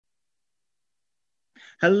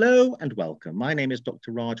Hello and welcome. My name is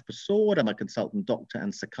Dr. Raj Persaud. I'm a consultant doctor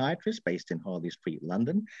and psychiatrist based in Harley Street,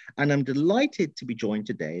 London, and I'm delighted to be joined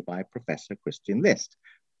today by Professor Christian List.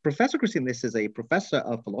 Professor Christian List is a professor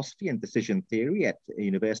of philosophy and decision theory at a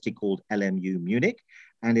university called LMU Munich,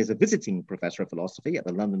 and is a visiting professor of philosophy at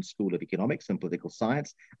the London School of Economics and Political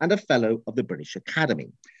Science, and a fellow of the British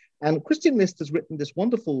Academy. And Christian List has written this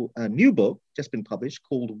wonderful new book, just been published,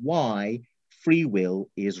 called Why Free Will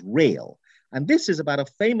is Real. And this is about a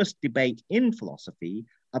famous debate in philosophy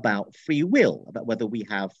about free will, about whether we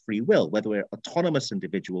have free will, whether we're autonomous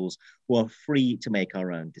individuals who are free to make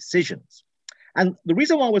our own decisions. And the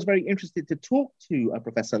reason why I was very interested to talk to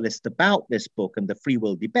Professor List about this book and the free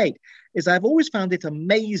will debate is I've always found it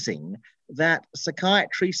amazing that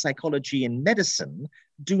psychiatry, psychology, and medicine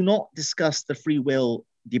do not discuss the free will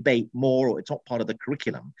debate more, or it's not part of the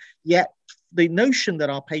curriculum. Yet the notion that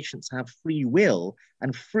our patients have free will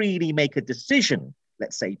and freely make a decision,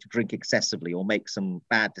 let's say to drink excessively or make some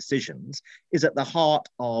bad decisions, is at the heart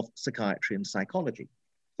of psychiatry and psychology.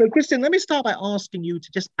 So Christian, let me start by asking you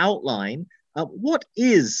to just outline what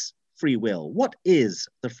is free will? What is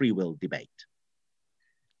the free will debate?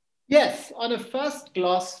 Yes, on a first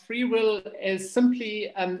gloss, free will is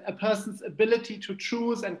simply a person's ability to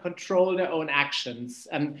choose and control their own actions.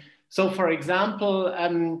 So, for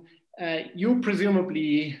example, you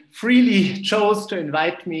presumably freely chose to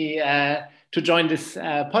invite me to join this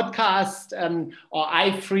podcast, or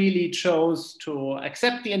I freely chose to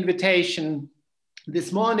accept the invitation.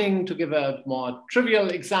 This morning, to give a more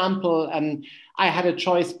trivial example, I had a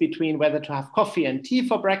choice between whether to have coffee and tea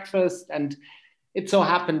for breakfast, and it so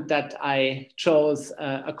happened that I chose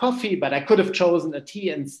a coffee, but I could have chosen a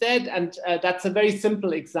tea instead. And that's a very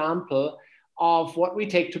simple example of what we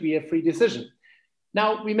take to be a free decision.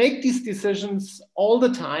 Now, we make these decisions all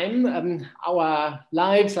the time. Our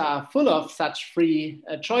lives are full of such free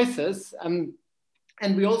choices.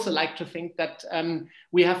 And we also like to think that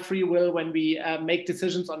we have free will when we make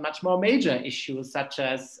decisions on much more major issues, such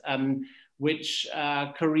as which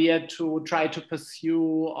career to try to pursue,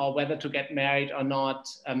 or whether to get married or not,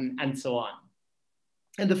 and so on.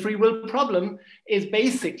 And the free will problem is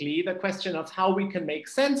basically the question of how we can make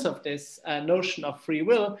sense of this notion of free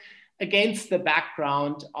will against the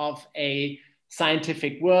background of a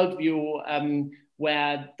scientific worldview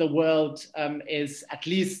where the world is, at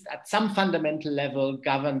least at some fundamental level,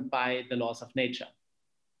 governed by the laws of nature.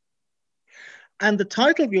 And the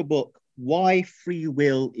title of your book, Why Free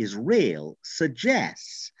Will is Real,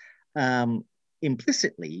 suggests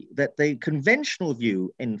implicitly that the conventional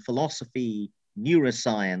view in philosophy,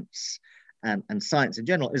 neuroscience, and science in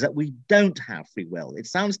general is that we don't have free will. It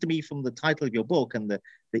sounds to me from the title of your book and the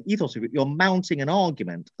ethos of it, you're mounting an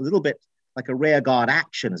argument, a little bit like a rearguard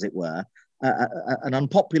action, as it were, an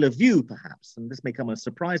unpopular view, perhaps, and this may come as a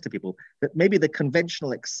surprise to people, that maybe the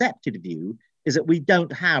conventional accepted view is that we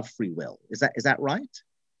don't have free will. Is that right?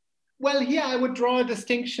 Well, here I would draw a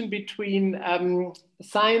distinction between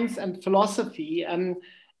science and philosophy.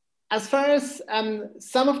 As far as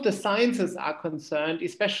some of the sciences are concerned,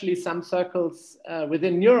 especially some circles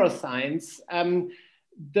within neuroscience,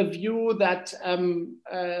 the view that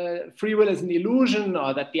free will is an illusion,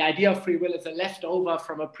 or that the idea of free will is a leftover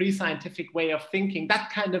from a pre-scientific way of thinking, that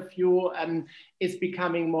kind of view is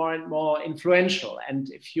becoming more and more influential. And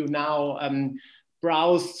if you now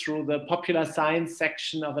browse through the popular science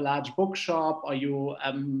section of a large bookshop, or you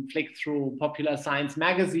flick through popular science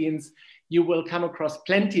magazines, you will come across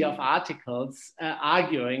plenty of articles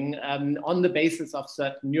arguing on the basis of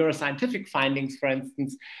certain neuroscientific findings, for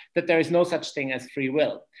instance, that there is no such thing as free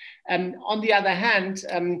will. On the other hand,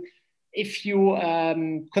 if you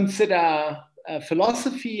consider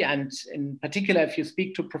philosophy, and in particular, if you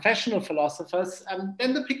speak to professional philosophers,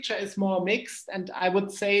 then the picture is more mixed. And I would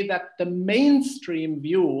say that the mainstream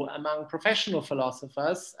view among professional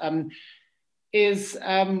philosophers is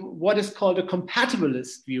what is called a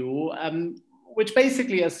compatibilist view, which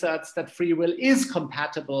basically asserts that free will is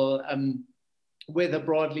compatible with a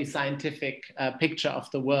broadly scientific picture of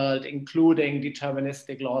the world, including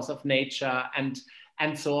deterministic laws of nature and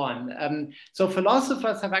so on. So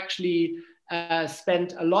philosophers have actually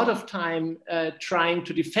spent a lot of time trying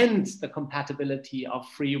to defend the compatibility of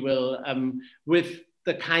free will with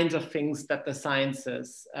the kinds of things that the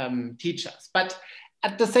sciences teach us. But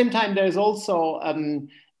at the same time, there is also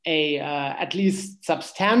at least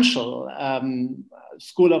substantial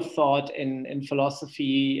school of thought in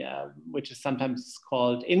philosophy, which is sometimes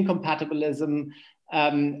called incompatibilism,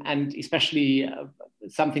 and especially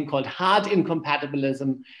something called hard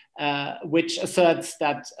incompatibilism, which asserts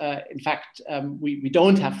that, in fact, we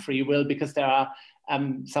don't have free will because there are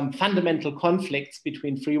some fundamental conflicts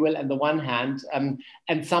between free will on the one hand,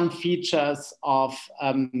 and some features of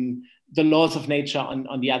the laws of nature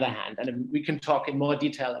on the other hand. And we can talk in more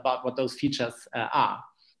detail about what those features are.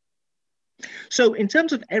 So in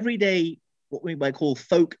terms of everyday, what we might call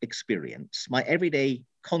folk experience, my everyday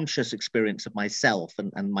conscious experience of myself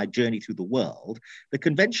and my journey through the world, the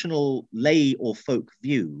conventional lay or folk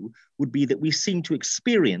view would be that we seem to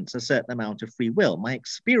experience a certain amount of free will. My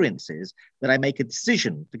experience is that I make a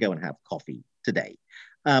decision to go and have coffee today.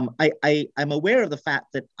 I'm aware of the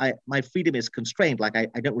fact that my freedom is constrained. Like I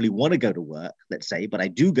don't really want to go to work, let's say, but I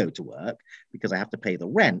do go to work because I have to pay the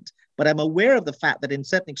rent. But I'm aware of the fact that in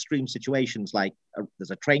certain extreme situations, like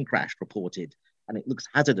there's a train crash reported and it looks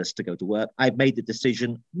hazardous to go to work, I've made the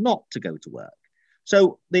decision not to go to work.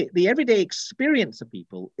 So the everyday experience of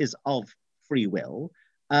people is of free will.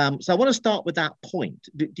 So I want to start with that point.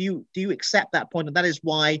 Do you accept that point? And that is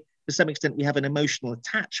why, to some extent, we have an emotional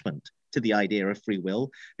attachment to the idea of free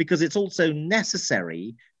will, because it's also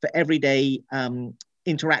necessary for everyday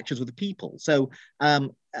interactions with people. So my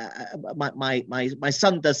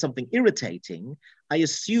son does something irritating. I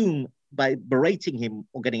assume by berating him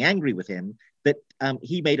or getting angry with him that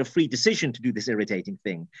he made a free decision to do this irritating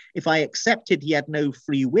thing. If I accepted he had no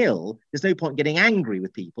free will, there's no point getting angry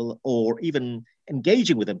with people or even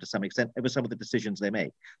engaging with them to some extent over some of the decisions they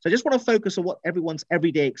make. So I just want to focus on what everyone's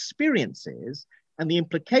everyday experience is and the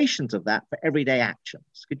implications of that for everyday actions.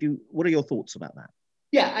 What are your thoughts about that?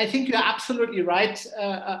 Yeah, I think you're absolutely right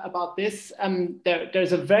about this.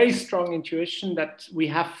 There's a very strong intuition that we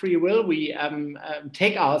have free will. We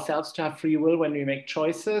take ourselves to have free will when we make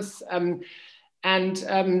choices.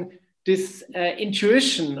 This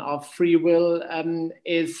intuition of free will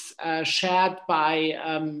is shared by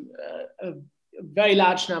a very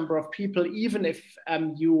large number of people. Even if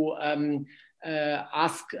you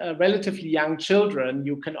ask relatively young children,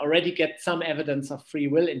 you can already get some evidence of free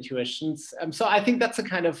will intuitions. So I think that's a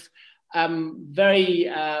kind of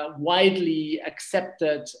very widely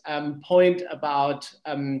accepted point about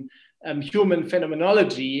human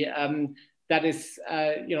phenomenology that is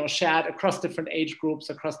shared across different age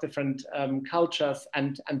groups, across different cultures,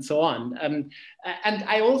 and so on. And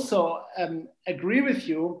I also agree with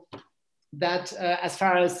you that as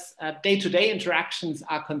far as day-to-day interactions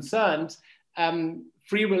are concerned,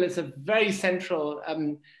 free will is a very central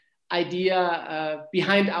idea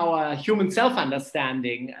behind our human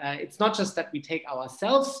self-understanding. It's not just that we take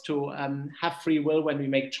ourselves to have free will when we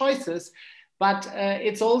make choices, but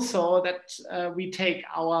it's also that we take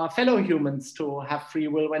our fellow humans to have free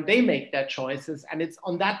will when they make their choices. And it's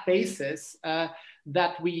on that basis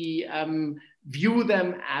that we view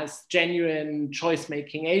them as genuine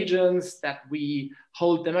choice-making agents, that we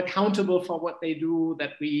hold them accountable for what they do,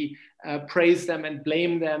 that we praise them and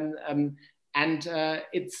blame them.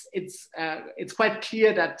 It's quite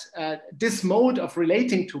clear that this mode of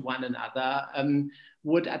relating to one another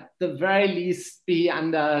would at the very least be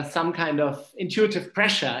under some kind of intuitive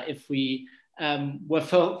pressure if we were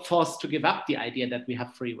forced to give up the idea that we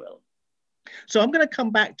have free will. So I'm going to come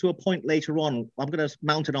back to a point later on. I'm going to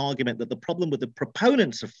mount an argument that the problem with the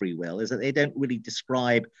proponents of free will is that they don't really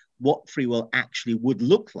describe what free will actually would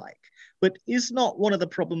look like. But is not one of the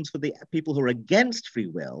problems for the people who are against free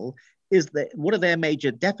will is that one of their major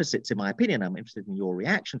deficits, in my opinion, I'm interested in your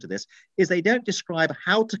reaction to this, is they don't describe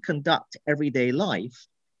how to conduct everyday life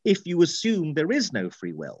if you assume there is no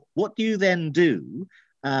free will. What do you then do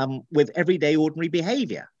with everyday ordinary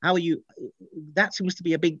behavior? How are you? That seems to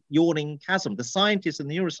be a big yawning chasm. The scientists and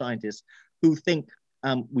the neuroscientists who think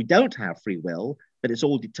we don't have free will, but it's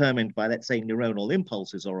all determined by, let's say, neuronal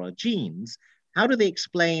impulses or our genes, how do they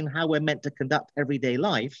explain how we're meant to conduct everyday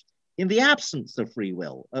life in the absence of free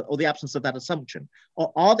will or the absence of that assumption?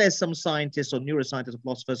 Or are there some scientists or neuroscientists or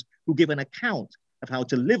philosophers who give an account of how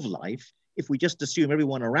to live life if we just assume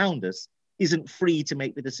everyone around us isn't free to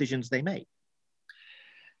make the decisions they make?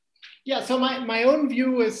 Yeah, so my own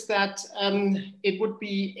view is that it would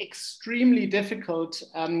be extremely difficult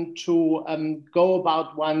to go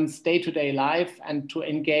about one's day-to-day life and to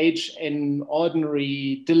engage in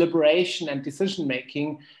ordinary deliberation and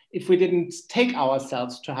decision-making if we didn't take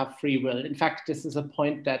ourselves to have free will. In fact, this is a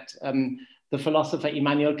point that the philosopher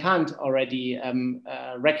Immanuel Kant already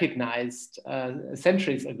recognized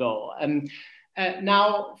centuries ago.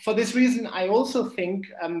 Now, for this reason, I also think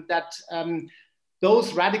that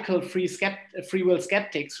those radical free will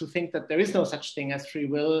skeptics who think that there is no such thing as free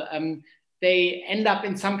will, they end up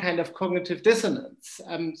in some kind of cognitive dissonance.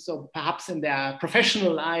 So perhaps in their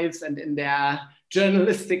professional lives and in their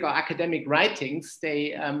journalistic or academic writings,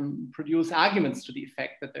 they produce arguments to the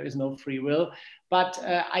effect that there is no free will. But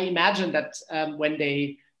I imagine that when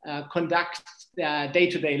they conduct their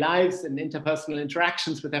day-to-day lives and interpersonal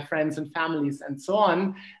interactions with their friends and families and so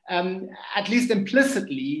on, at least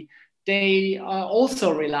implicitly, they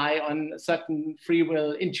also rely on certain free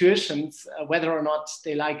will intuitions, whether or not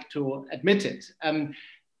they like to admit it.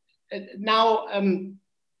 Now,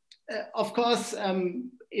 of course,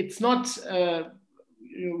 it's not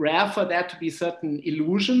rare for there to be certain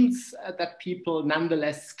illusions that people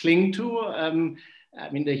nonetheless cling to. I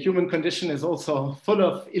mean, the human condition is also full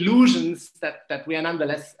of illusions that we are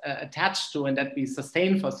nonetheless attached to and that we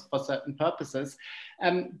sustain for certain purposes.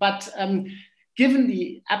 But given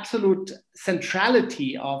the absolute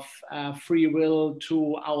centrality of free will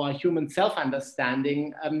to our human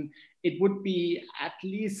self-understanding, it would be at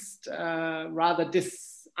least rather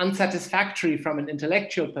unsatisfactory from an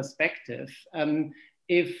intellectual perspective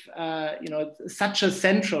if such a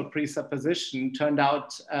central presupposition turned out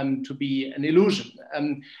to be an illusion.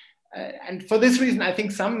 And for this reason, I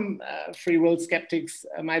think some free will skeptics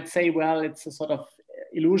might say, well, it's a sort of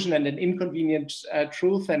illusion and an inconvenient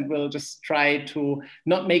truth, and we'll just try to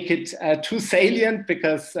not make it too salient,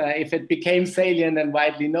 because if it became salient and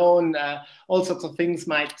widely known, all sorts of things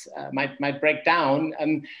might break down.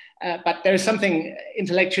 But there's something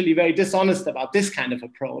intellectually very dishonest about this kind of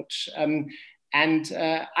approach. And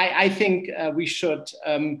I think we should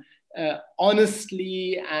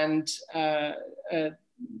honestly and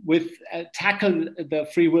tackle the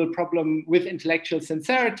free will problem with intellectual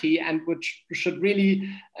sincerity, and which should really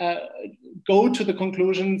go to the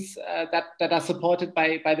conclusions that are supported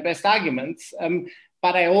by the best arguments.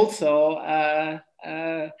 But I also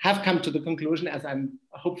have come to the conclusion, as I'm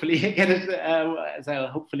hopefully as I'll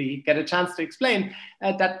hopefully get a chance to explain,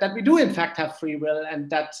 that we do in fact have free will, and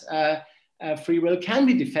that free will can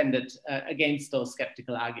be defended against those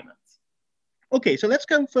skeptical arguments. Okay, so let's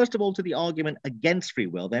go first of all to the argument against free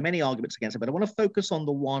will. There are many arguments against it, but I want to focus on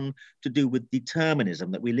the one to do with determinism,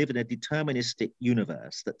 that we live in a deterministic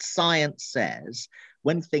universe, that science says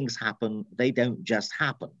when things happen, they don't just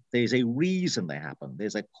happen. There's a reason they happen.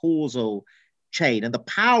 There's a causal chain. And the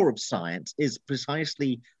power of science is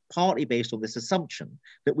precisely partly based on this assumption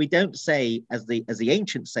that we don't say, as the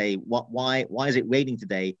ancients say, why is it raining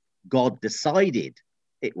today? God decided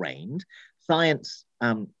it rained. Science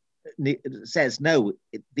says, no,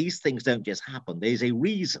 these things don't just happen. There's a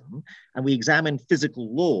reason, and we examine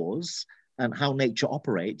physical laws and how nature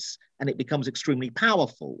operates, and it becomes extremely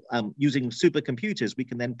powerful. Using supercomputers, we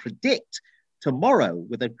can then predict tomorrow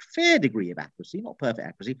with a fair degree of accuracy, not perfect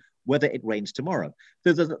accuracy, whether it rains tomorrow.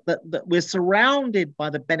 So we're surrounded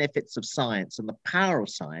by the benefits of science and the power of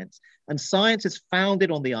science, and science is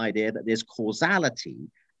founded on the idea that there's causality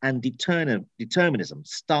and determinism.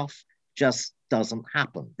 Stuff just doesn't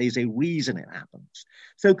happen. There's a reason it happens.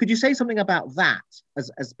 So could you say something about that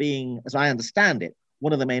as being, as I understand it,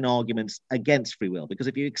 one of the main arguments against free will? Because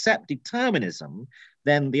if you accept determinism,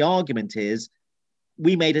 then the argument is,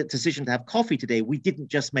 we made a decision to have coffee today. We didn't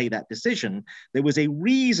just make that decision. There was a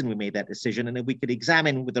reason we made that decision. And if we could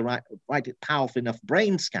examine with the right powerful enough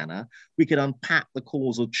brain scanner, we could unpack the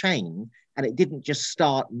causal chain. And it didn't just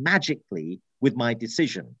start magically with my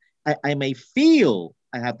decision. I may feel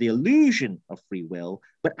I have the illusion of free will,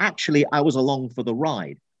 but actually I was along for the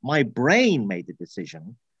ride. My brain made the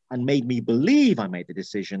decision and made me believe I made the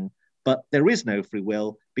decision, but there is no free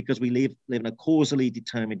will because we live in a causally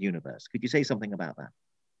determined universe. Could you say something about that?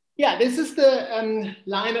 Yeah, this is the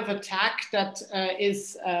line of attack that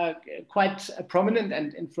is quite prominent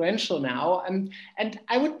and influential now. And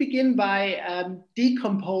I would begin by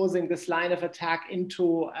decomposing this line of attack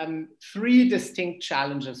into three distinct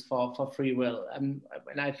challenges for free will. And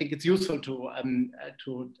I think it's useful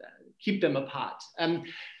to keep them apart.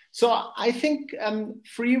 So I think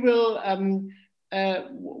free will,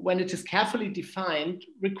 when it is carefully defined,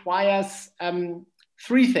 requires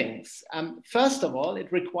three things. First of all,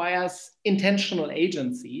 it requires intentional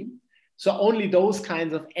agency. So only those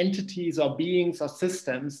kinds of entities or beings or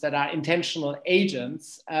systems that are intentional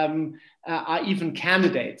agents are even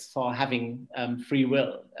candidates for having free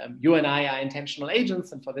will. You and I are intentional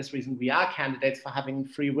agents, and for this reason, we are candidates for having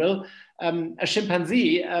free will. A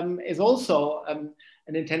chimpanzee is also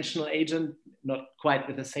an intentional agent, not quite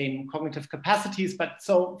with the same cognitive capacities, but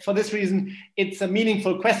so for this reason, it's a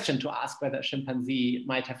meaningful question to ask whether a chimpanzee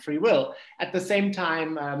might have free will. At the same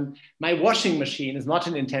time, my washing machine is not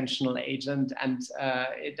an intentional agent, and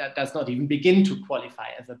it does not even begin to qualify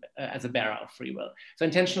as a bearer of free will. So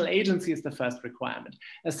intentional agency is the first requirement.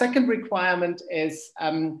 A second requirement is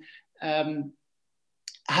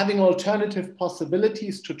having alternative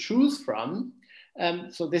possibilities to choose from.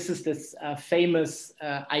 So this is this famous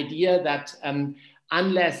idea that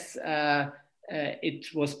unless it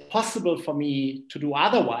was possible for me to do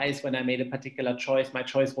otherwise when I made a particular choice, my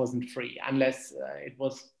choice wasn't free. Unless it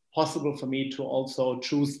was possible for me to also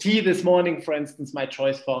choose tea this morning, for instance, my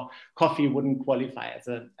choice for coffee wouldn't qualify as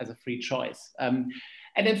a free choice. And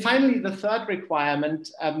then finally, the third requirement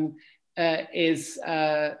is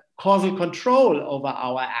causal control over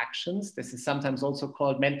our actions. This is sometimes also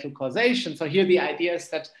called mental causation. So here the idea is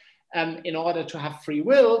that in order to have free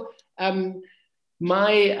will,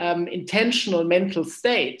 my intentional mental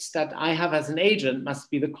state that I have as an agent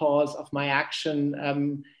must be the cause of my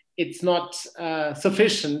action. It's not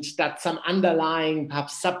sufficient that some underlying,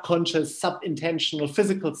 perhaps subconscious, sub-intentional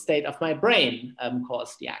physical state of my brain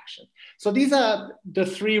caused the action. So these are the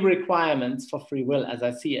three requirements for free will as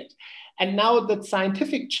I see it. And now the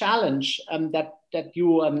scientific challenge that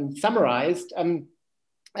you summarized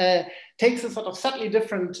takes a sort of subtly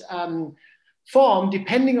different form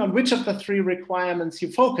depending on which of the three requirements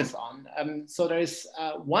you focus on. So there is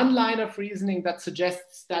one line of reasoning that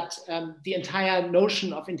suggests that the entire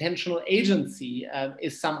notion of intentional agency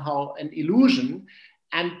is somehow an illusion,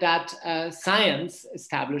 and that science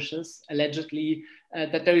establishes, allegedly,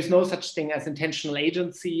 that there is no such thing as intentional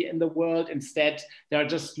agency in the world. Instead, there are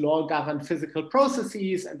just law-governed physical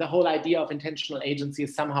processes, and the whole idea of intentional agency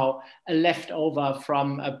is somehow a leftover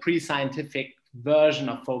from a pre-scientific version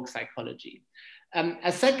of folk psychology.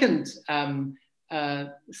 A second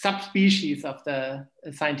subspecies of the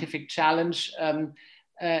scientific challenge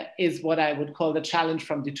is what I would call the challenge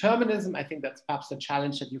from determinism. I think that's perhaps the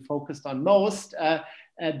challenge that you focused on most.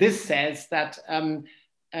 This says that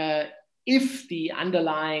if the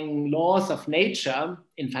underlying laws of nature,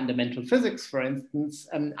 in fundamental physics, for instance,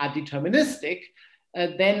 are deterministic,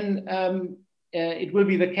 then it will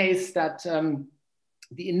be the case that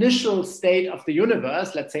the initial state of the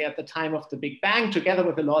universe, let's say at the time of the Big Bang, together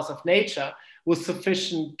with the laws of nature, was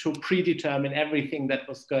sufficient to predetermine everything that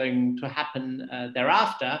was going to happen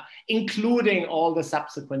thereafter, including all the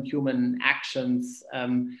subsequent human actions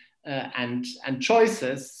and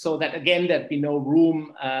choices, so that again, there'd be no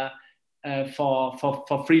room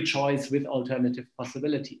for free choice with alternative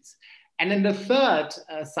possibilities. And then the third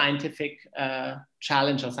scientific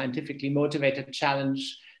challenge, or scientifically motivated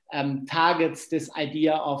challenge, targets this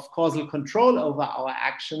idea of causal control over our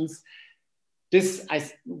actions. This I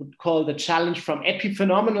would call the challenge from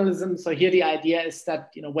epiphenomenalism. So here the idea is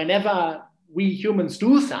that whenever we humans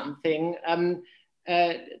do something,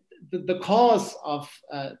 the cause of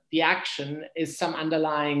the action is some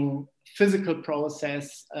underlying physical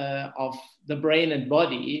process of the brain and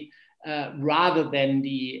body, rather than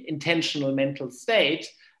the intentional mental state.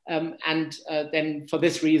 And then for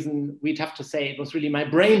this reason, we'd have to say it was really my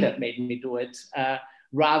brain that made me do it,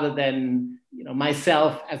 rather than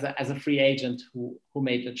myself as a free agent who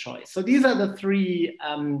made the choice. So these are the three,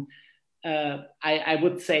 I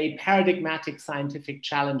would say, paradigmatic scientific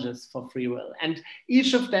challenges for free will. And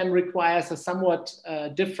each of them requires a somewhat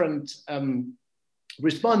different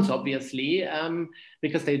response, obviously,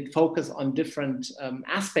 because they focus on different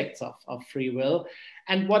aspects of free will.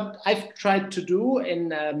 And what I've tried to do in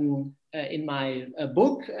my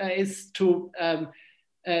book is to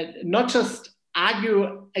not just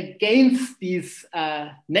argue against these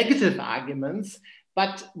negative arguments,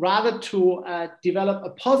 but rather to develop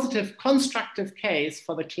a positive, constructive case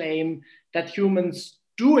for the claim that humans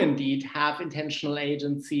do indeed have intentional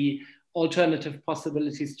agency, alternative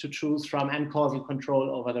possibilities to choose from, and causal control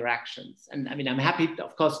over their actions. And I mean, I'm happy,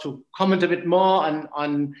 of course, to comment a bit more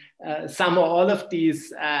on some or all of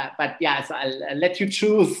these, but yeah, so I'll let you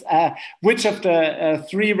choose which of the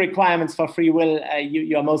three requirements for free will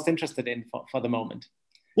you are most interested in for the moment.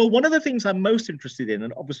 Well, one of the things I'm most interested in,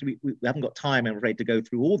 and obviously we haven't got time, I'm afraid, to go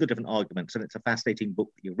through all the different arguments, and it's a fascinating book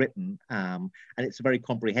that you've written, and it's a very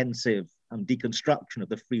comprehensive deconstruction of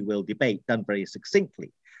the free will debate done very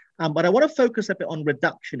succinctly. But I want to focus a bit on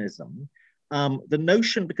reductionism, the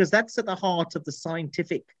notion, because that's at the heart of the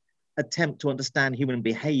scientific attempt to understand human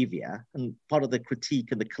behavior and part of the critique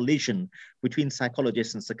and the collision between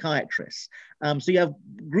psychologists and psychiatrists. So you have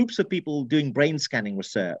groups of people doing brain scanning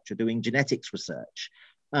research or doing genetics research,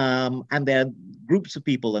 and there are groups of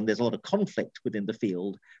people, and there's a lot of conflict within the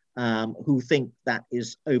field, who think that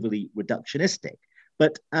is overly reductionistic.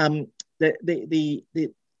 But the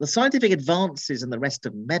scientific advances in the rest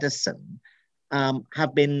of medicine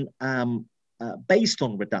have been based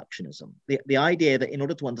on reductionism. The idea that in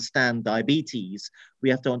order to understand diabetes, we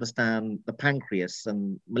have to understand the pancreas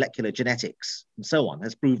and molecular genetics and so on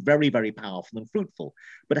has proved very, very powerful and fruitful,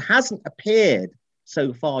 but it hasn't appeared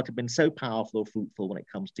so far to have been so powerful or fruitful when it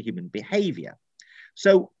comes to human behavior.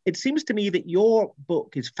 So it seems to me that your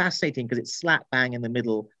book is fascinating because it's slap bang in the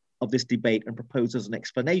middle of this debate and proposes an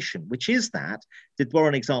explanation, which is that, to borrow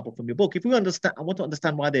an example from your book, if we understand, I want to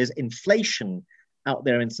understand why there's inflation out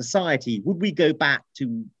there in society, would we go back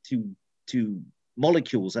to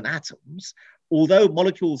molecules and atoms? Although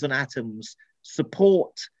molecules and atoms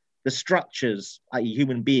support the structures, i.e.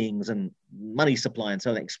 human beings and money supply and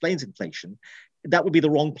so on, that explains inflation, that would be the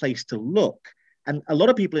wrong place to look. And a lot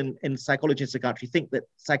of people in psychology and psychiatry think that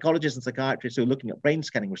psychologists and psychiatrists who are looking at brain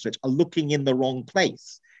scanning research are looking in the wrong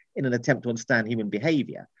place in an attempt to understand human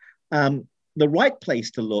behavior. The right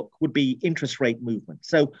place to look would be interest rate movement.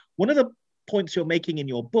 So one of the points you're making in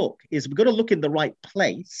your book is we've got to look in the right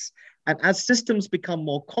place. And as systems become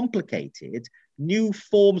more complicated, new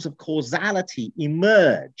forms of causality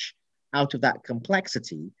emerge out of that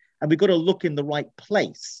complexity. And we've got to look in the right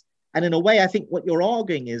place. And in a way, I think what you're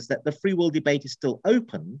arguing is that the free will debate is still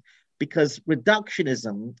open because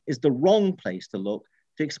reductionism is the wrong place to look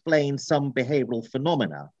to explain some behavioral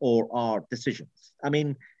phenomena or our decisions. I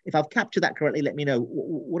mean, if I've captured that correctly, let me know.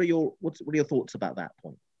 What are your thoughts about that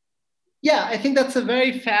point? Yeah, I think that's a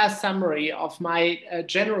very fair summary of my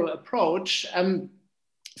general approach. I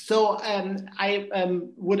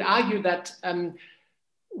would argue that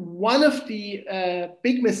one of the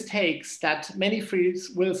big mistakes that many free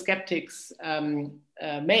will skeptics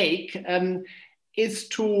make is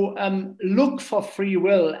to look for free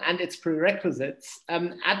will and its prerequisites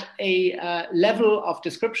at a level of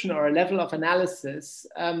description or a level of analysis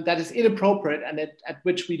that is inappropriate and at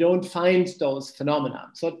which we don't find those phenomena.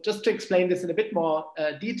 So just to explain this in a bit more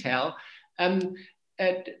detail,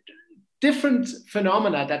 different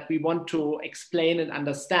phenomena that we want to explain and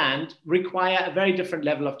understand require a very different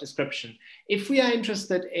level of description. If we are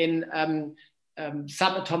interested in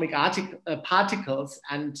subatomic particles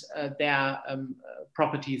and their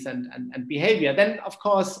properties and behavior, then of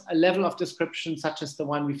course a level of description such as the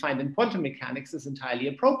one we find in quantum mechanics is entirely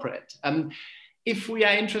appropriate. If we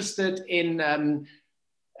are interested in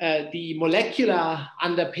the molecular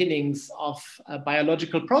underpinnings of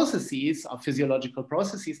biological processes, of physiological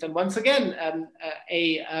processes, then once again,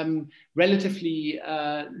 a relatively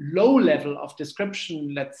low level of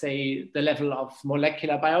description, let's say the level of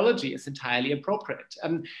molecular biology, is entirely appropriate.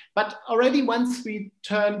 But already once we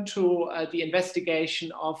turn to the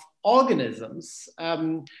investigation of organisms,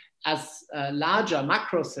 as larger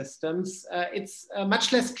macro systems, it's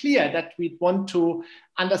much less clear that we want to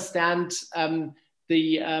understand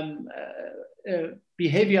the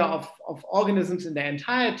behavior of organisms in their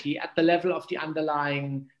entirety at the level of the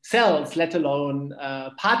underlying cells, let alone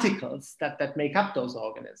particles that make up those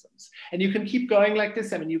organisms. And you can keep going like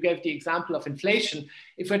this. I mean, you gave the example of inflation.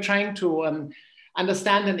 If we're trying to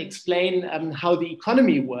understand and explain how the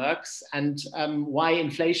economy works and why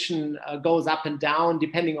inflation goes up and down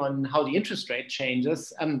depending on how the interest rate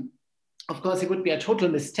changes, of course, it would be a total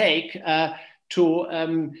mistake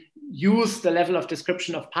to use the level of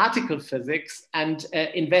description of particle physics and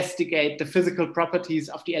investigate the physical properties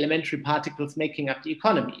of the elementary particles making up the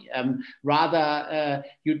economy. Rather,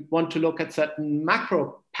 you'd want to look at certain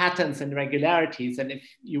macro patterns and regularities. And if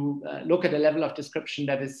you look at a level of description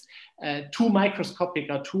that is too microscopic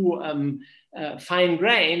or too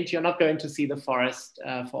fine-grained, you're not going to see the forest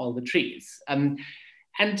for all the trees.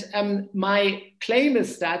 And my claim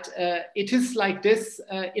is that it is like this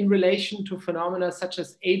in relation to phenomena such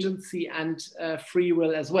as agency and free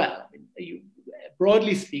will as well.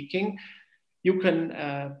 Broadly speaking, you can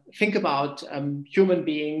think about human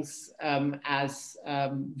beings as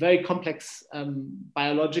very complex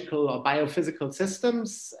biological or biophysical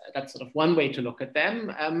systems. That's sort of one way to look at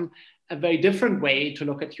them. A very different way to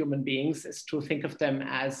look at human beings is to think of them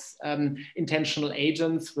as intentional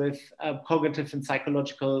agents with cognitive and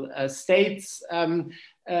psychological states and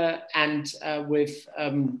with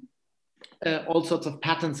all sorts of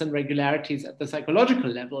patterns and regularities at the psychological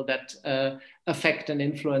level that affect and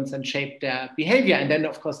influence and shape their behavior. And then,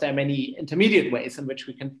 of course, there are many intermediate ways in which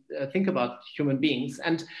we can think about human beings.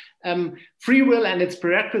 And free will and its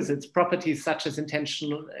prerequisites, properties such as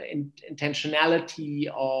intentionality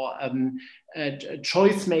or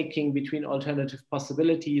choice making between alternative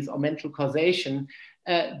possibilities or mental causation,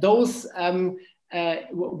 those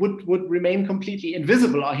would remain completely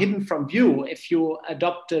invisible or hidden from view if you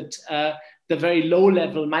adopted the very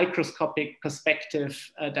low-level microscopic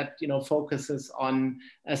perspective that focuses on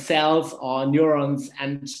cells or neurons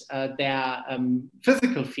and their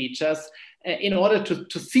physical features. In order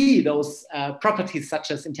to see those properties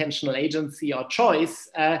such as intentional agency or choice,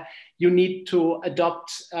 you need to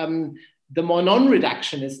adopt the more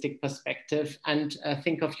non-reductionistic perspective and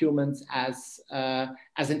think of humans as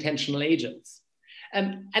intentional agents.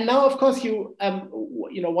 And now, of course,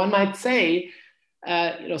 one might say,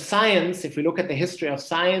 science, if we look at the history of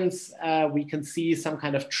science, we can see some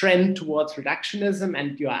kind of trend towards reductionism.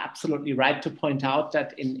 And you are absolutely right to point out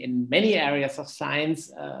that in many areas of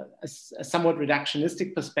science, a somewhat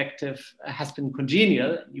reductionistic perspective has been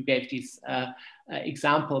congenial. You gave these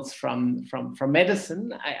examples from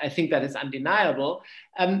medicine. I think that is undeniable.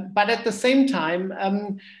 But at the same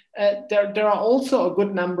time, there are also a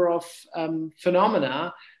good number of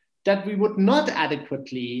phenomena that we would not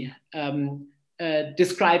adequately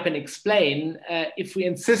describe and explain if we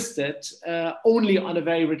insisted only on a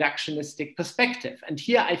very reductionistic perspective. And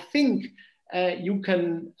here I think you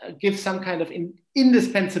can give some kind of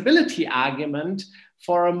indispensability argument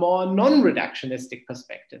for a more non-reductionistic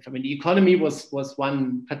perspective. I mean, the economy was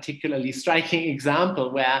one particularly striking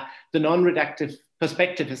example where the non-reductive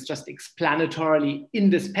perspective is just explanatorily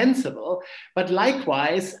indispensable. But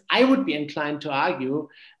likewise, I would be inclined to argue,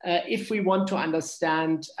 if we want to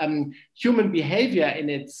understand human behavior in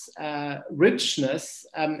its richness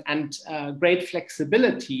and great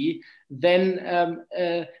flexibility, then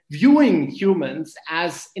viewing humans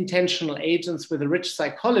as intentional agents with a rich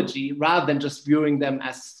psychology, rather than just viewing them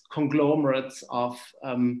as conglomerates of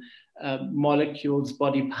molecules,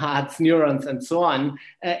 body parts, neurons, and so on,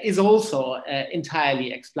 is also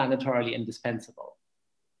entirely explanatorily indispensable.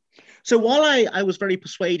 So while I was very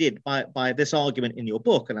persuaded by this argument in your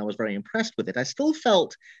book, and I was very impressed with it, I still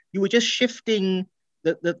felt you were just shifting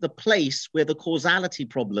the place where the causality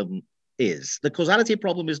problem is. The causality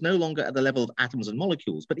problem is no longer at the level of atoms and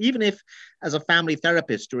molecules, but even if, as a family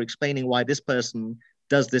therapist, you're explaining why this person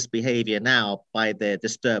does this behavior now by their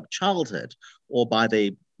disturbed childhood or by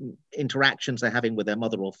the interactions they're having with their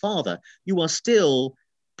mother or father, you are still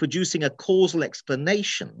producing a causal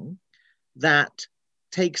explanation that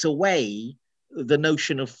takes away the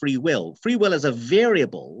notion of free will. Free will as a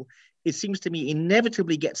variable, it seems to me,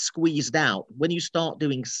 inevitably gets squeezed out when you start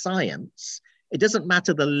doing science. It doesn't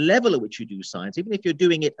matter the level at which you do science, even if you're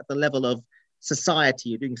doing it at the level of society,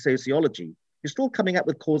 you're doing sociology, you're still coming up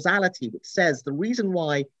with causality, which says the reason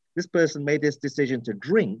why this person made this decision to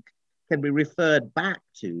drink can be referred back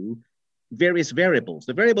to various variables.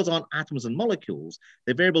 The variables aren't atoms and molecules.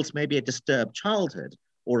 The variables may be a disturbed childhood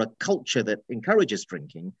or a culture that encourages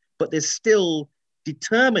drinking, but there's still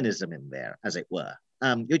determinism in there, as it were.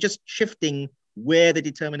 You're just shifting where the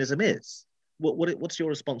determinism is. What's your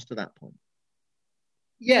response to that point?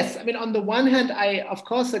 Yes, I mean, on the one hand, I of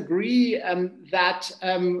course agree that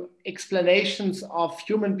explanations of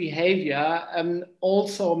human behavior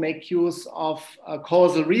also make use of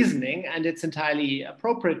causal reasoning, and it's entirely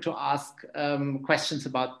appropriate to ask questions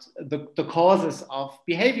about the causes of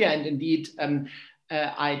behavior. And indeed,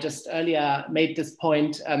 I just earlier made this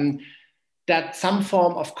point that some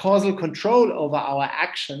form of causal control over our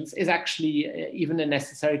actions is actually even a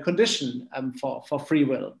necessary condition for free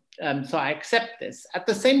will. So I accept this. At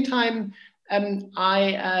the same time,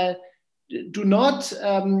 I do not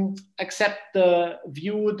accept the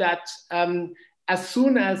view that as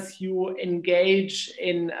soon as you engage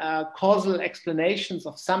in causal explanations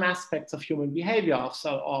of some aspects of human behavior,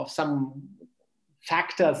 or some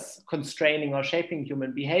factors constraining or shaping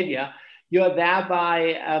human behavior, you're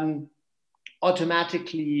thereby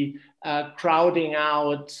automatically crowding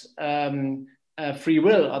out free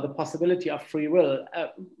will or the possibility of free will.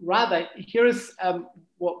 Rather, here is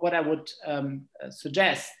what I would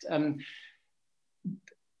suggest.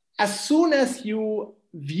 As soon as you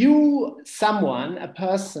view someone, a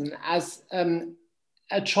person, as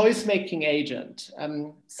a choice-making agent,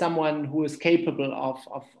 someone who is capable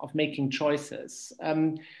of making choices,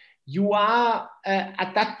 you are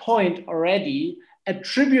at that point already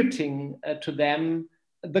attributing to them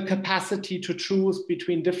the capacity to choose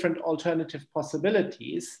between different alternative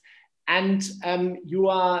possibilities. And you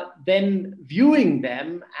are then viewing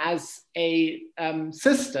them as a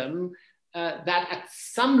system that at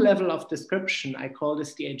some level of description, I call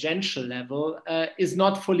this the agential level, is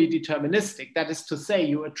not fully deterministic. That is to say,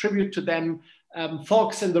 you attribute to them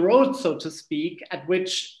forks in the road, so to speak, at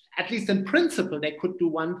which, at least in principle, they could do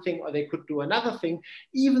one thing or they could do another thing,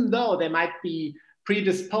 even though they might be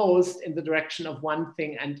predisposed in the direction of one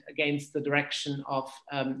thing and against the direction of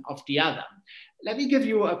the other. Let me give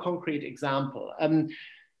you a concrete example.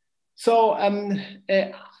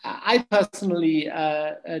 I personally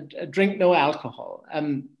drink no alcohol.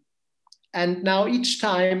 And now each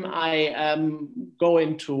time I go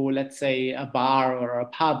into, let's say, a bar or a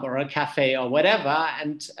pub or a cafe or whatever,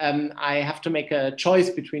 and I have to make a choice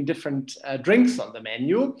between different drinks on the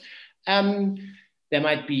menu. There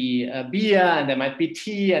might be beer, and there might be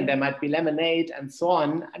tea, and there might be lemonade, and so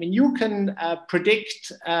on. I mean, you can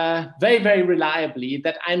predict very, very reliably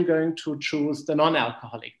that I'm going to choose the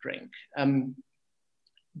non-alcoholic drink. And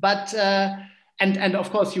of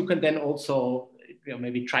course, you can then also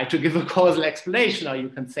maybe try to give a causal explanation, or you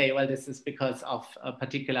can say, well, this is because of a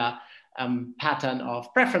particular pattern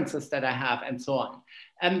of preferences that I have, and so on.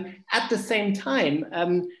 At the same time,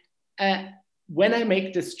 when I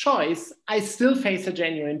make this choice, I still face a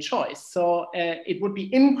genuine choice. So it would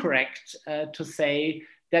be incorrect to say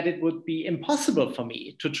that it would be impossible for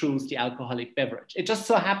me to choose the alcoholic beverage. It just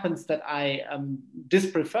so happens that I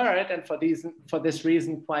disprefer it, and for this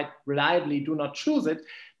reason quite reliably do not choose it.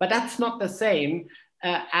 But that's not the same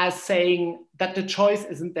as saying that the choice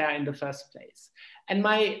isn't there in the first place. And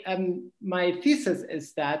my thesis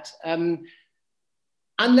is that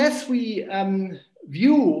unless we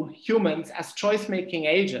view humans as choice-making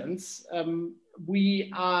agents,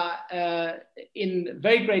 we are in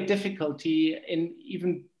very great difficulty in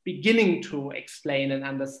even beginning to explain and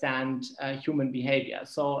understand human behavior.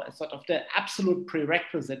 So sort of the absolute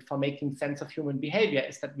prerequisite for making sense of human behavior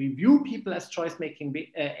is that we view people as choice-making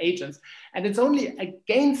agents. And it's only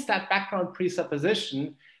against that background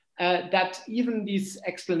presupposition that even these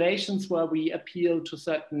explanations where we appeal to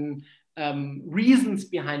certain reasons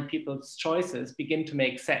behind people's choices begin to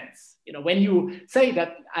make sense. When you say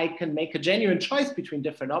that I can make a genuine choice between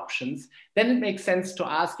different options, then it makes sense to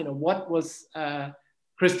ask, what was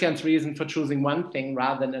Christian's reason for choosing one thing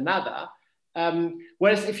rather than another?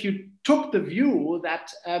 Whereas if you took the view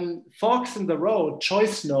that forks in the road,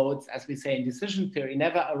 choice nodes, as we say in decision theory,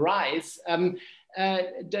 never arise,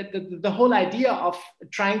 the whole idea of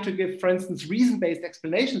trying to give, for instance, reason-based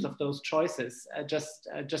explanations of those choices just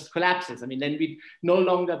collapses. I mean, then we'd no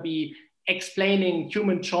longer be explaining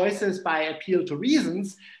human choices by appeal to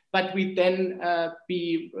reasons, but we'd then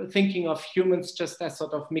be thinking of humans just as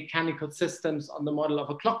sort of mechanical systems on the model of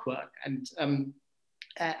a clockwork. And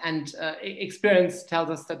experience tells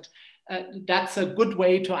us that that's a good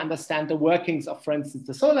way to understand the workings of, for instance,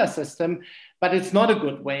 the solar system, but it's not a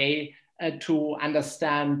good way to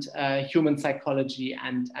understand human psychology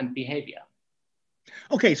and behavior.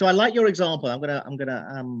 Okay, so I like your example. I'm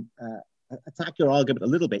gonna attack your argument a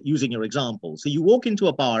little bit using your example. So you walk into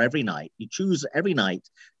a bar every night, you choose every night,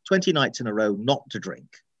 20 nights in a row not to drink,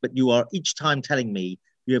 but you are each time telling me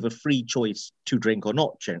you have a free choice to drink or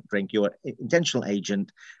not drink. You're an intentional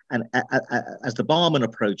agent, and as the barman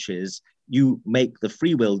approaches, you make the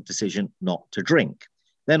free will decision not to drink.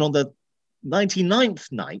 Then on the 99th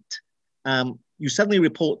night, you suddenly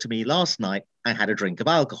report to me, last night I had a drink of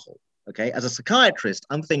alcohol. Okay, as a psychiatrist,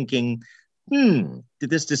 I'm thinking, did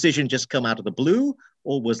this decision just come out of the blue,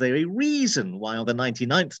 or was there a reason why on the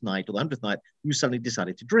 99th night or the 100th night you suddenly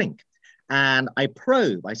decided to drink? And I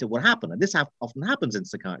probe, I said, what happened? And this often happens in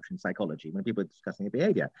psychiatry and psychology when people are discussing a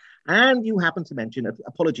behavior. And you happen to mention,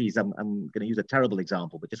 apologies, I'm going to use a terrible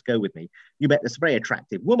example, but just go with me. You met this very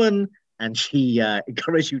attractive woman and she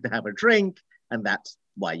encouraged you to have a drink, and that's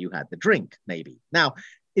why you had the drink, maybe. Now,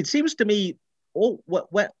 it seems to me,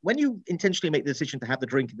 when you intentionally make the decision to have the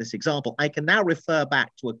drink in this example, I can now refer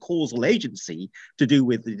back to a causal agency to do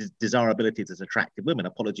with the desirability of this attractive women.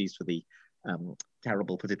 Apologies for the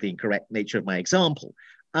terrible, politically incorrect nature of my example.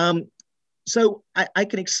 So I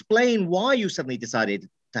can explain why you suddenly decided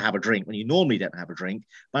to have a drink when you normally don't have a drink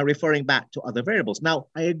by referring back to other variables. Now,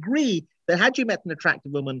 I agree that had you met an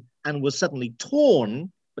attractive woman and was suddenly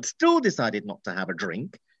torn, but still decided not to have a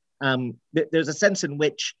drink, there's a sense in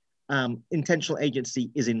which intentional agency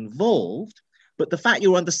is involved, but the fact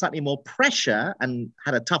you're under slightly more pressure and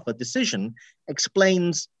had a tougher decision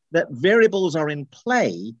explains that variables are in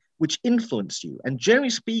play which influence you. And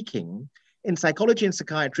generally speaking, in psychology and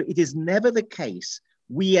psychiatry, it is never the case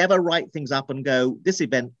we ever write things up and go, this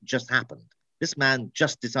event just happened. This man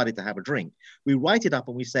just decided to have a drink. We write it up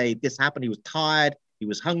and we say, this happened, he was tired, he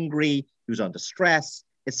was hungry, he was under stress,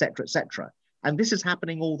 etc., etc. And this is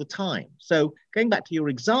happening all the time. So going back to your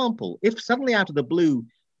example, if suddenly out of the blue,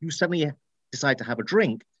 you suddenly decide to have a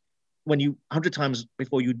drink, when you 100 times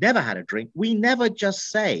before you never had a drink, we never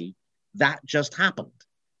just say that just happened,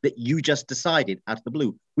 that you just decided out of the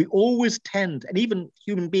blue. We always tend, and even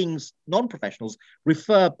human beings, non-professionals,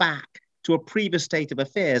 refer back to a previous state of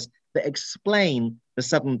affairs that explain the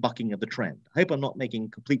sudden bucking of the trend. I hope I'm not making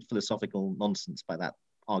complete philosophical nonsense by that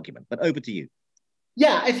argument, but over to you.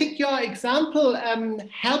 Yeah, I think your example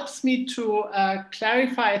helps me to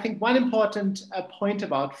clarify, I think, one important point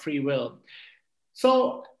about free will.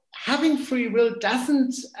 So having free will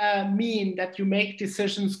doesn't mean that you make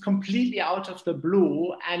decisions completely out of the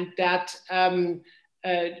blue and that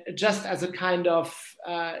just as a kind of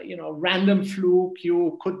random fluke,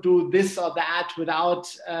 you could do this or that without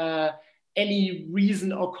any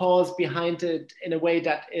reason or cause behind it in a way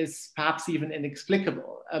that is perhaps even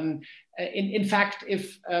inexplicable. In fact,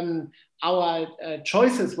 if our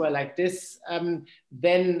choices were like this,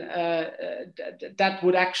 then that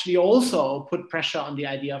would actually also put pressure on the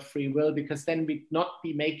idea of free will, because then we'd not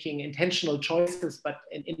be making intentional choices, but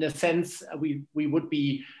in a sense, we would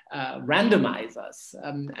be randomizers.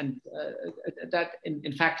 And that,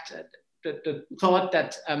 in fact, the thought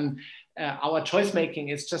that our choice making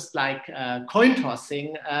is just like coin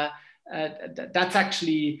tossing, that's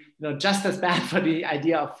actually just as bad for the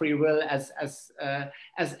idea of free will as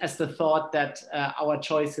the thought that our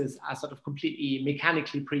choices are sort of completely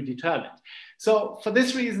mechanically predetermined. So for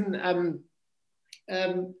this reason,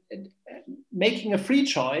 making a free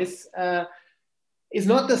choice is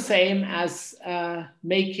not the same as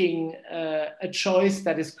making a choice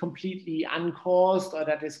that is completely uncaused, or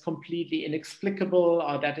that is completely inexplicable,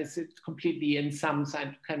 or that is completely in some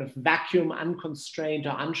kind of vacuum, unconstrained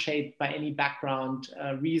or unshaped by any background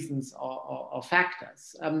reasons or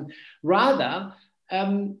factors. Rather,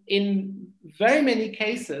 in very many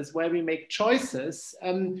cases where we make choices,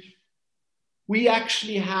 we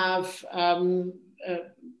actually have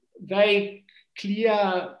very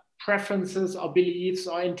clear preferences or beliefs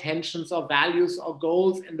or intentions or values or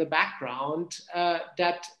goals in the background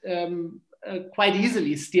that quite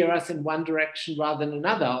easily steer us in one direction rather than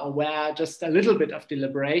another, or where just a little bit of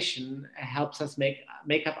deliberation helps us make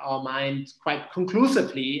up our mind quite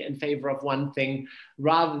conclusively in favor of one thing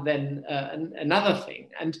rather than another thing.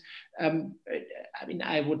 And I mean,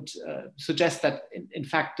 I would suggest that in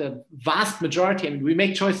fact, the vast majority, I mean, we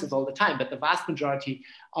make choices all the time, but the vast majority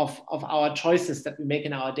of our choices that we make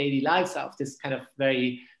in our daily lives are of this kind of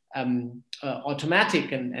very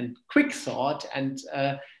automatic and quick sort, and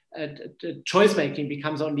choice making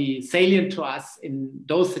becomes only salient to us in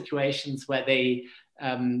those situations where they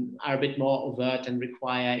are a bit more overt and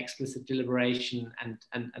require explicit deliberation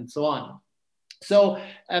and so on. So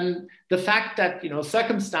the fact that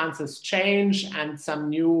circumstances change and some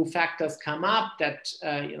new factors come up that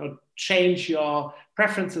change your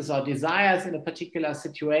preferences or desires in a particular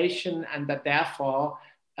situation, and that therefore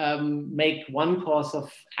make one course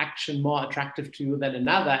of action more attractive to you than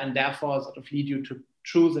another, and therefore sort of lead you to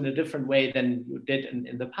choose in a different way than you did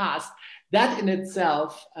in the past, that in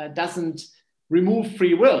itself doesn't remove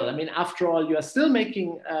free will. I mean, after all, you are still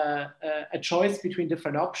making a choice between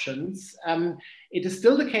different options. It is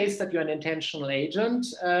still the case that you're an intentional agent.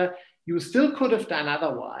 You still could have done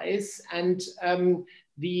otherwise. And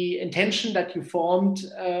the intention that you formed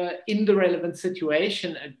in the relevant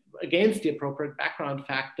situation against the appropriate background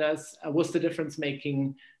factors was the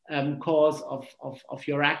difference-making cause of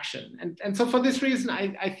your action. And so for this reason,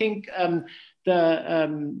 I think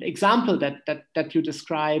the example that you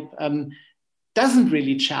describe doesn't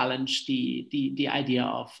really challenge the idea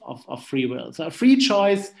of free will. So a free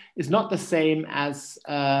choice is not the same as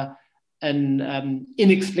an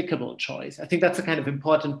inexplicable choice. I think that's a kind of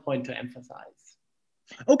important point to emphasize.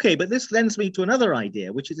 Okay, but this lends me to another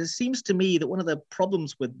idea, which is it seems to me that one of the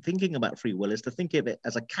problems with thinking about free will is to think of it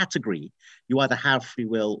as a category. You either have free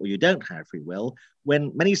will or you don't have free will,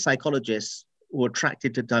 when many psychologists who are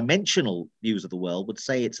attracted to dimensional views of the world would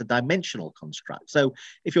say it's a dimensional construct. So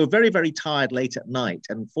if you're very, very tired late at night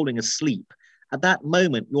and falling asleep, at that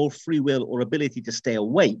moment, your free will or ability to stay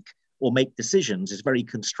awake or make decisions is very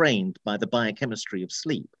constrained by the biochemistry of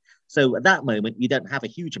sleep. So at that moment, you don't have a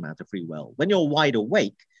huge amount of free will. When you're wide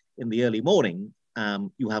awake in the early morning,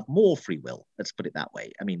 you have more free will. Let's put it that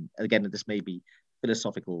way. I mean, again, this may be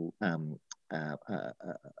philosophical, I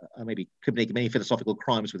maybe could make many philosophical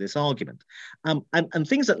crimes with this argument. And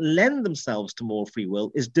things that lend themselves to more free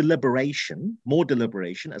will is deliberation, more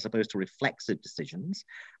deliberation as opposed to reflexive decisions,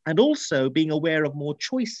 and also being aware of more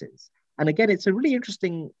choices. And again, it's a really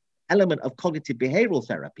interesting element of cognitive behavioral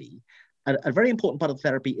therapy. A very important part of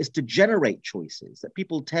therapy is to generate choices, that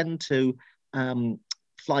people tend to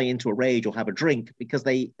fly into a rage or have a drink because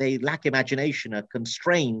they lack imagination, are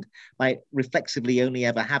constrained by reflexively only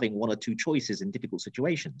ever having one or two choices in difficult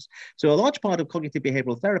situations. So a large part of cognitive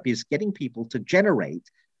behavioral therapy is getting people to generate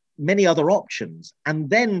many other options and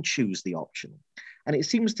then choose the option. And it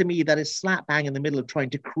seems to me that is slap bang in the middle of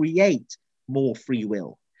trying to create more free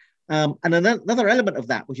will. And another element of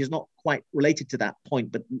that, which is not quite related to that point,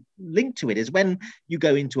 but linked to it, is when you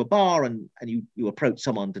go into a bar and you approach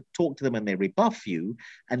someone to talk to them and they rebuff you,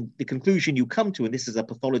 and the conclusion you come to, and this is a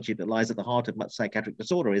pathology that lies at the heart of much psychiatric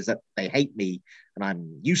disorder, is that they hate me and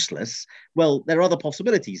I'm useless. Well, there are other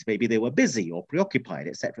possibilities. Maybe they were busy or preoccupied,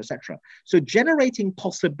 etc., etc. So generating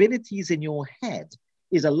possibilities in your head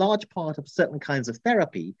is a large part of certain kinds of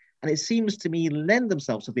therapy. And it seems to me lend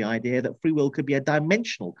themselves to the idea that free will could be a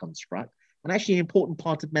dimensional construct and actually an important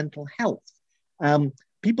part of mental health.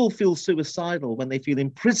 People feel suicidal when they feel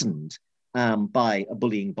imprisoned by a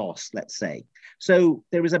bullying boss, let's say. So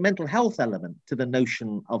there is a mental health element to the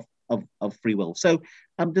notion of free will. So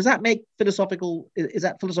does that make is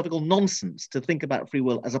that philosophical nonsense to think about free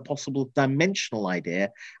will as a possible dimensional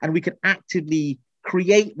idea, and we could actively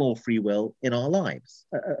create more free will in our lives?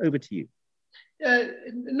 Over to you.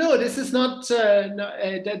 No, this is not.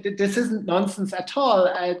 This isn't nonsense at all.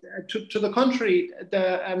 To the contrary,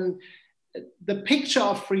 the picture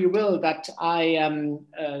of free will that I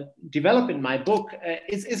develop in my book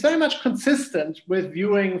is very much consistent with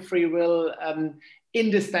viewing free will in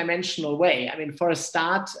this dimensional way. I mean, for a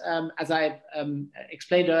start, as I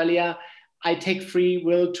explained earlier, I take free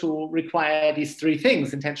will to require these three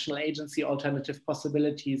things: intentional agency, alternative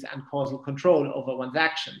possibilities, and causal control over one's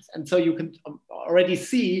actions. And so you can already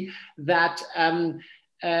see that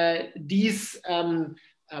these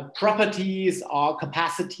properties or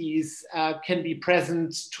capacities can be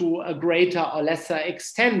present to a greater or lesser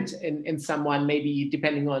extent in someone, maybe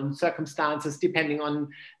depending on circumstances, depending on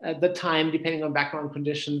the time, depending on background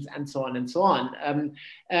conditions, and so on and so on.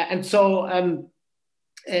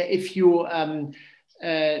 If you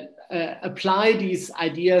apply these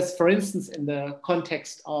ideas, for instance, in the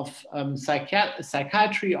context of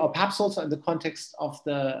psychiatry, or perhaps also in the context of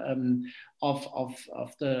the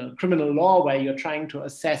criminal law, where you're trying to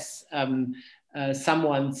assess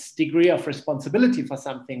someone's degree of responsibility for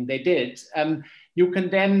something they did, you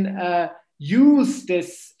can then use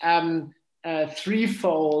this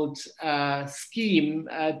threefold scheme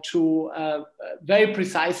to very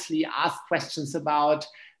precisely ask questions about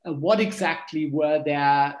what exactly were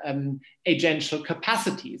their agential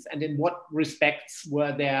capacities, and in what respects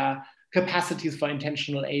were their capacities for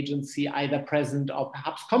intentional agency either present or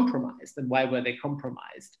perhaps compromised, and why were they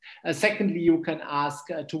compromised? Secondly, you can ask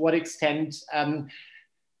to what extent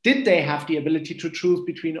did they have the ability to choose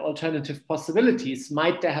between alternative possibilities?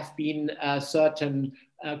 Might there have been certain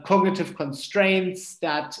cognitive constraints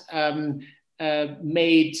that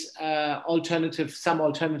made some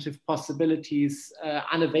alternative possibilities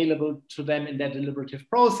unavailable to them in their deliberative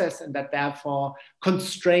process, and that therefore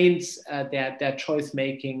constrains their choice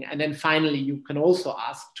making? And then finally, you can also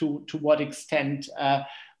ask to what extent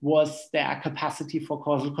was their capacity for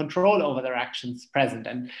causal control over their actions present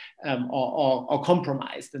and or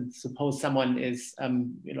compromised. And suppose someone is,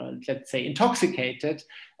 let's say, intoxicated,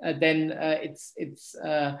 then it's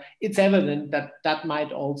evident that that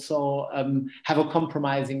might also have a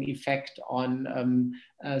compromising effect on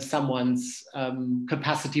someone's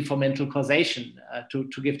capacity for mental causation,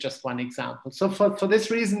 to give just one example. So for this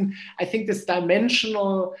reason, I think this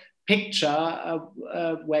dimensional picture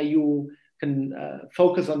where you can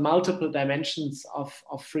focus on multiple dimensions of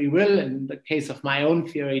free will. In the case of my own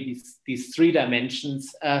theory, these three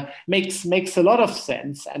dimensions makes a lot of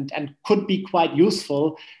sense and could be quite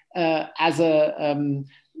useful as a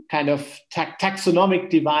kind of taxonomic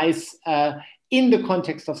device in the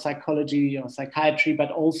context of psychology or psychiatry, but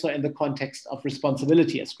also in the context of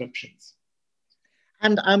responsibility ascriptions.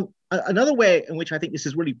 And another way in which I think this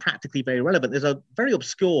is really practically very relevant, there's a very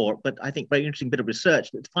obscure, but I think very interesting bit of research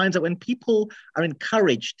that finds that when people are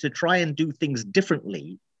encouraged to try and do things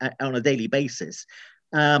differently on a daily basis,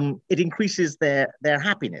 it increases their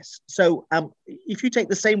happiness. So if you take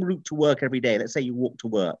the same route to work every day, let's say you walk to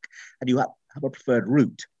work and you have a preferred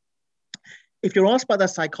route, if you're asked by the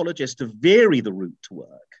psychologist to vary the route to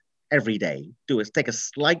work every day, take a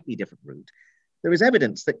slightly different route, there is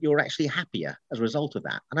evidence that you're actually happier as a result of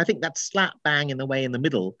that. And I think that's slap bang in the way in the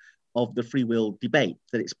middle of the free will debate,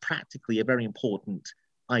 that it's practically a very important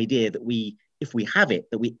idea that if we have it,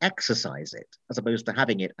 that we exercise it, as opposed to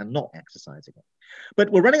having it and not exercising it. But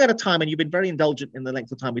we're running out of time, and you've been very indulgent in the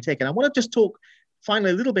length of time we take. And I want to just talk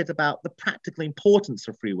finally a little bit about the practical importance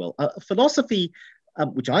of free will. Philosophy,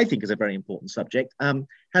 which I think is a very important subject,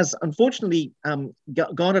 has unfortunately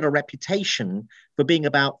garnered a reputation for being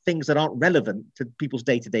about things that aren't relevant to people's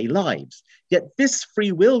day-to-day lives. Yet this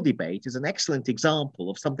free will debate is an excellent example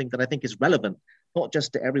of something that I think is relevant, not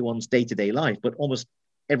just to everyone's day-to-day life, but almost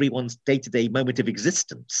everyone's day-to-day moment of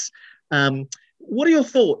existence. What are your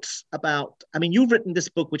thoughts about, I mean, you've written this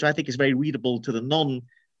book, which I think is very readable to the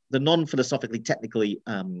non-philosophically technically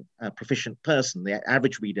proficient person. The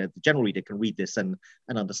average reader, the general reader, can read this and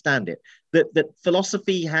understand it. That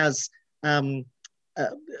philosophy has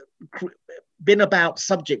been about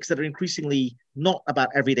subjects that are increasingly not about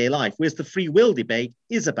everyday life, whereas the free will debate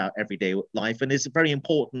is about everyday life and is very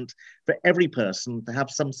important for every person to have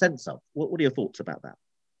some sense of. What are your thoughts about that?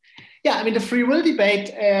 Yeah, I mean, the free will debate,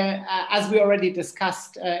 as we already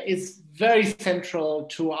discussed, is very central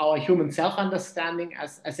to our human self-understanding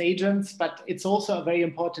as agents, but it's also a very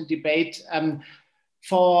important debate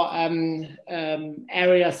for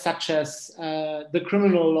areas such as the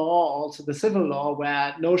criminal law, also the civil law,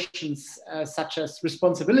 where notions such as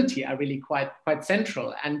responsibility are really quite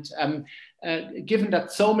central. And given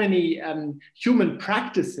that so many human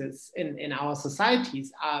practices in our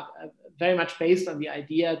societies are very much based on the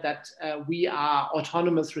idea that we are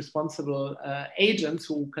autonomous, responsible agents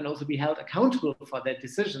who can also be held accountable for their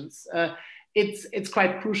decisions, it's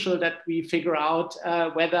quite crucial that we figure out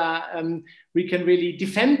whether we can really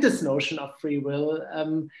defend this notion of free will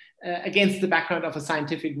against the background of a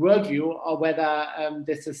scientific worldview, or whether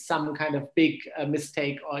this is some kind of big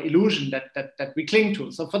mistake or illusion that we cling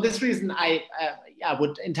to. So for this reason, I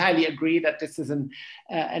would entirely agree that this is an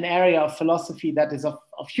area of philosophy that is of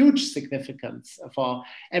huge significance for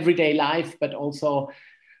everyday life, but also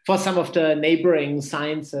for some of the neighboring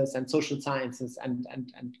sciences and social sciences and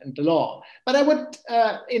the law. But I would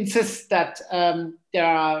insist that there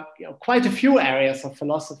are quite a few areas of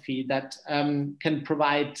philosophy that can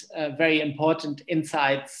provide very important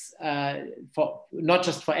insights for not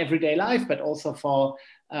just for everyday life, but also for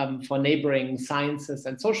neighboring sciences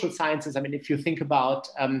and social sciences. I mean, if you think about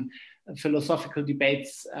philosophical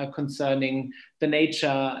debates concerning the nature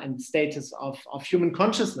and status of human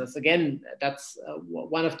consciousness. Again, that's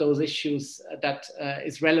one of those issues that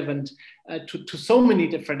is relevant to so many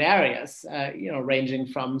different areas, ranging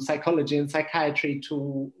from psychology and psychiatry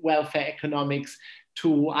to welfare economics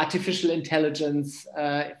to artificial intelligence,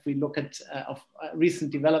 if we look at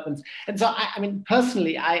recent developments. And so, I mean,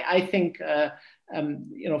 personally, I think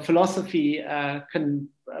philosophy can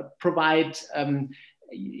provide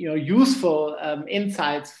useful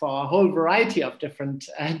insights for a whole variety of different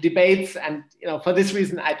debates, and for this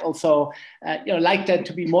reason, I'd also like there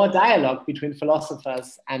to be more dialogue between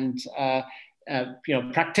philosophers and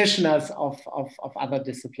practitioners of other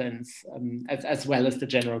disciplines, as well as the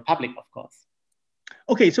general public, of course.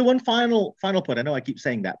 Okay, so one final point. I know I keep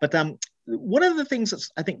saying that, but one of the things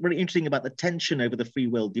that's, I think, really interesting about the tension over the free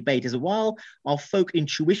will debate is that while our folk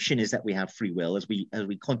intuition is that we have free will as we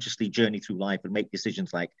consciously journey through life and make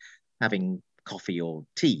decisions like having coffee or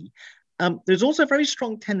tea, there's also a very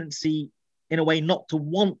strong tendency, in a way, not to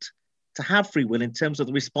want to have free will in terms of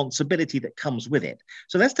the responsibility that comes with it.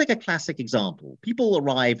 So let's take a classic example. People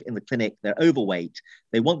arrive in the clinic, they're overweight,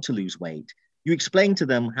 they want to lose weight. You explain to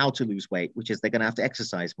them how to lose weight, which is they're going to have to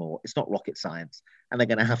exercise more. It's not rocket science, and they're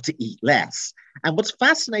going to have to eat less. And what's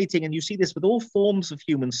fascinating, and you see this with all forms of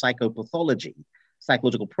human psychopathology,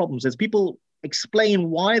 psychological problems, is people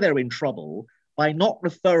explain why they're in trouble by not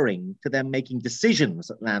referring to them making decisions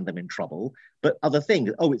that land them in trouble, but other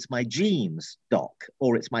things. Oh, it's my genes, doc,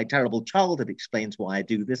 or it's my terrible childhood explains why I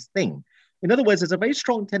do this thing. In other words, there's a very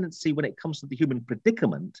strong tendency when it comes to the human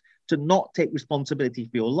predicament to not take responsibility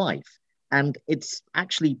for your life. And it's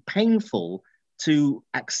actually painful to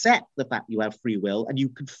accept the fact you have free will and you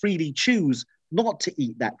could freely choose not to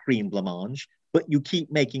eat that cream blancmange, but you keep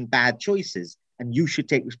making bad choices and you should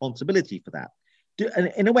take responsibility for that.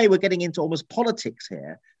 And in a way, we're getting into almost politics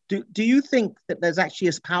here. Do you think that there's actually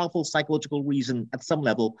a powerful psychological reason at some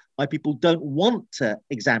level why people don't want to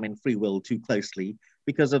examine free will too closely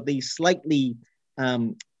because of the slightly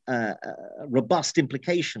robust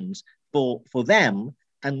implications for them,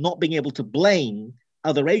 and not being able to blame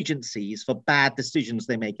other agencies for bad decisions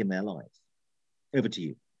they make in their lives? Over to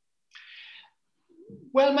you.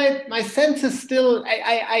 Well, my sense is still,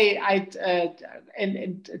 I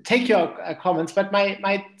take your comments, but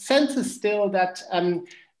my sense is still that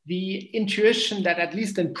the intuition that, at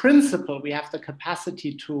least in principle, we have the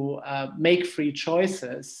capacity to make free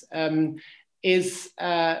choices is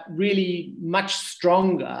really much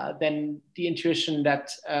stronger than the intuition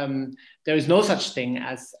that there is no such thing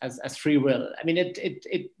as free will. I mean,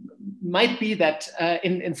 it might be that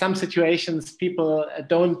in some situations people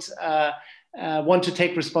don't want to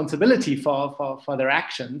take responsibility for their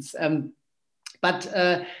actions. But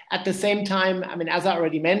at the same time, I mean, as I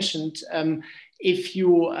already mentioned, if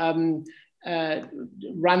you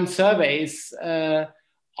run surveys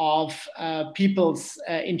people's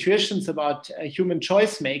intuitions about human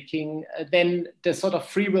choice making, then the sort of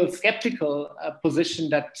free will skeptical position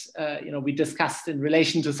that we discussed in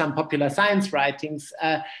relation to some popular science writings,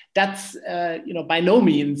 that's by no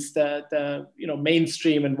means the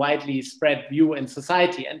mainstream and widely spread view in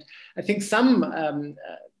society. And I think some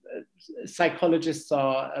psychologists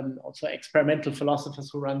or also experimental philosophers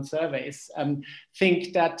who run surveys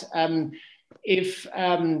think that if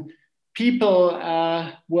people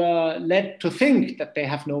were led to think that they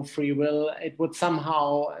have no free will, it would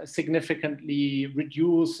somehow significantly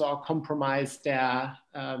reduce or compromise their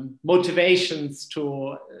motivations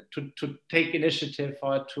to take initiative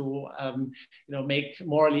or to make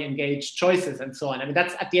morally engaged choices and so on. I mean,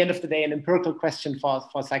 that's at the end of the day an empirical question for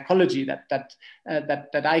psychology that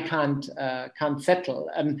I can't settle.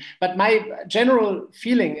 But my general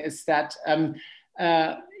feeling is that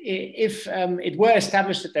if it were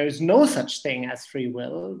established that there is no such thing as free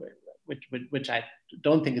will, which I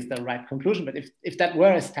don't think is the right conclusion, but if that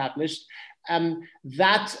were established,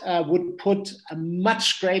 that would put a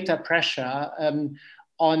much greater pressure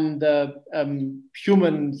on the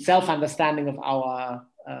human self-understanding of our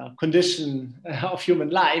condition of human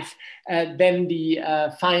life than the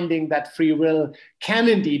finding that free will can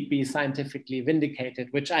indeed be scientifically vindicated,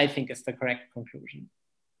 which I think is the correct conclusion.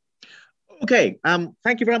 Okay,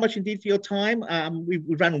 thank you very much indeed for your time. We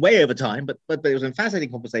ran way over time, but it was a fascinating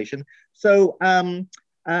conversation. So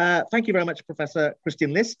thank you very much, Professor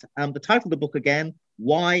Christian List. The title of the book again,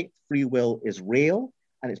 Why Free Will is Real,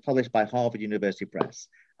 and it's published by Harvard University Press.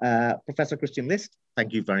 Professor Christian List,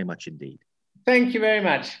 thank you very much indeed. Thank you very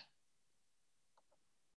much.